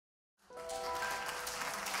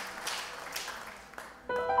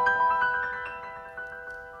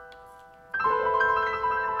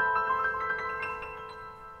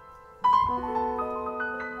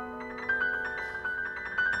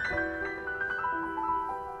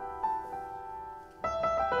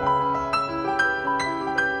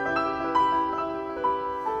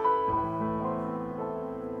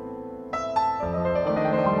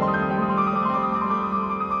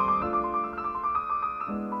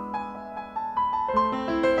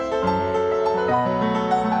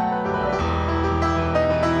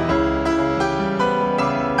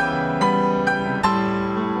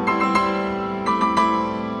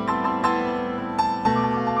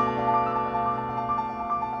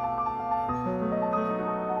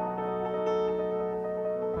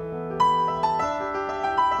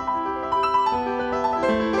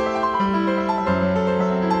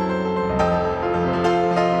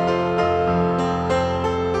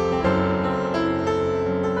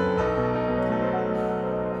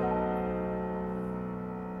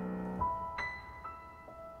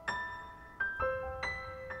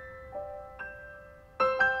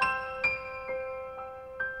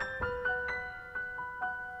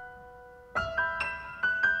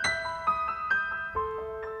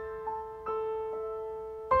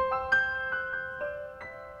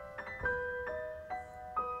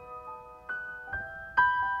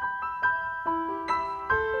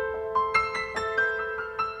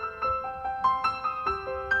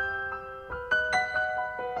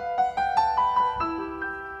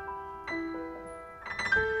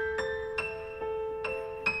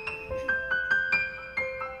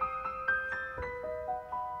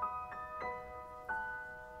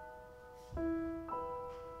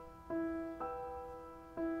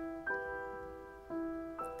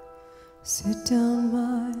Sit down,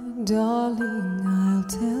 my darling, I'll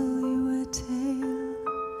tell you a tale.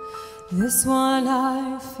 This one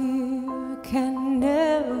I fear can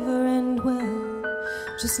never end well.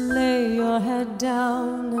 Just lay your head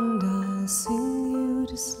down and I'll sing you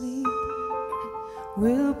to sleep.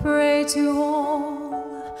 We'll pray to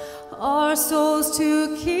all our souls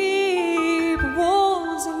to keep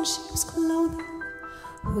wolves in sheep's clothing,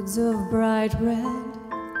 hoods of bright red,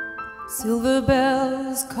 silver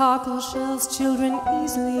bells, cockle shells, children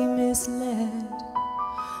easily misled.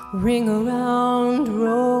 Ring around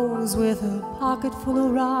rose with a pocket full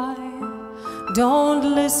of rye. Don't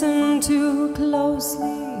listen too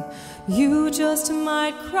closely, you just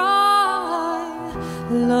might cry.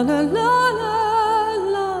 La la la la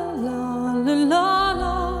la la la la la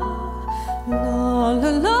la la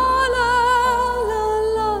la la la la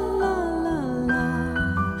la la.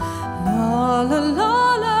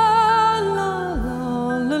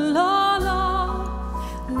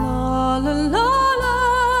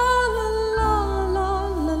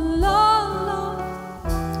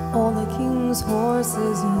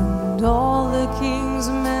 Horses and all the king's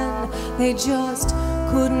men, they just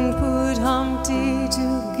couldn't put Humpty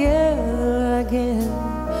together again.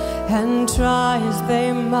 And try as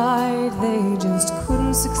they might, they just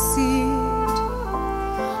couldn't succeed.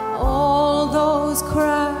 All those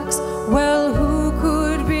cracks, well, who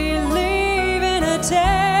could believe in a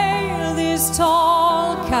tale? These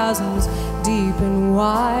tall chasms, deep and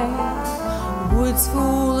wide, woods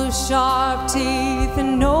full of sharp teeth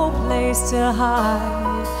and no place to hide.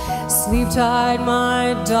 Sleep tight,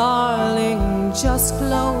 my darling, just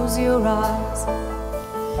close your eyes.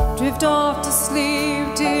 Drift off to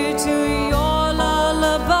sleep, dear, to your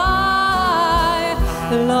lullaby.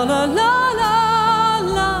 La la la la la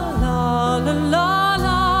la la la la la la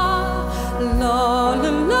la.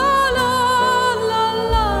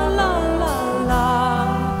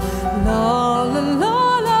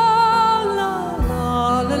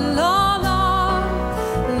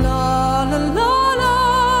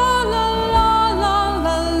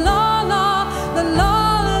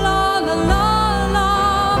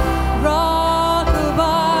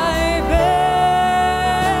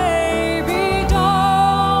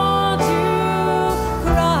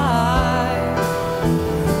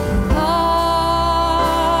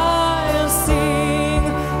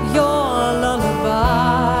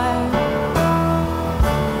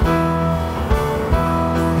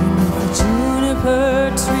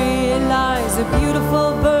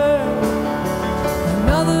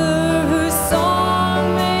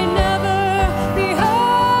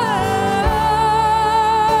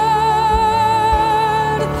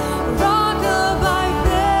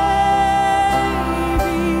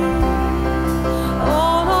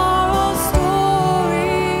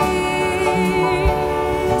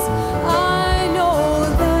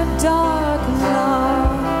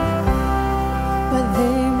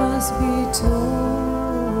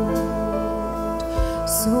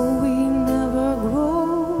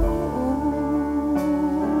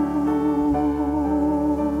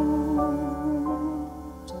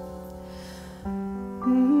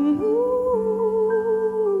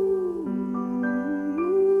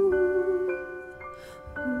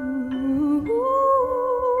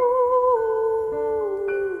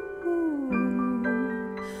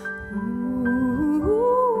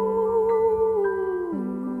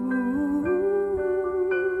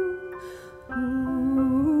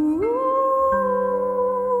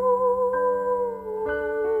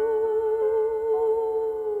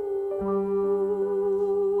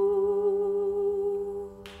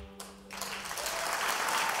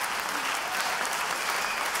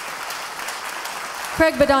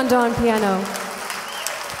 Craig Bidondo on piano,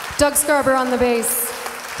 Doug Scarborough on the bass,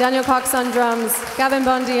 Daniel Cox on drums, Gavin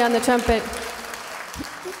Bondy on the trumpet,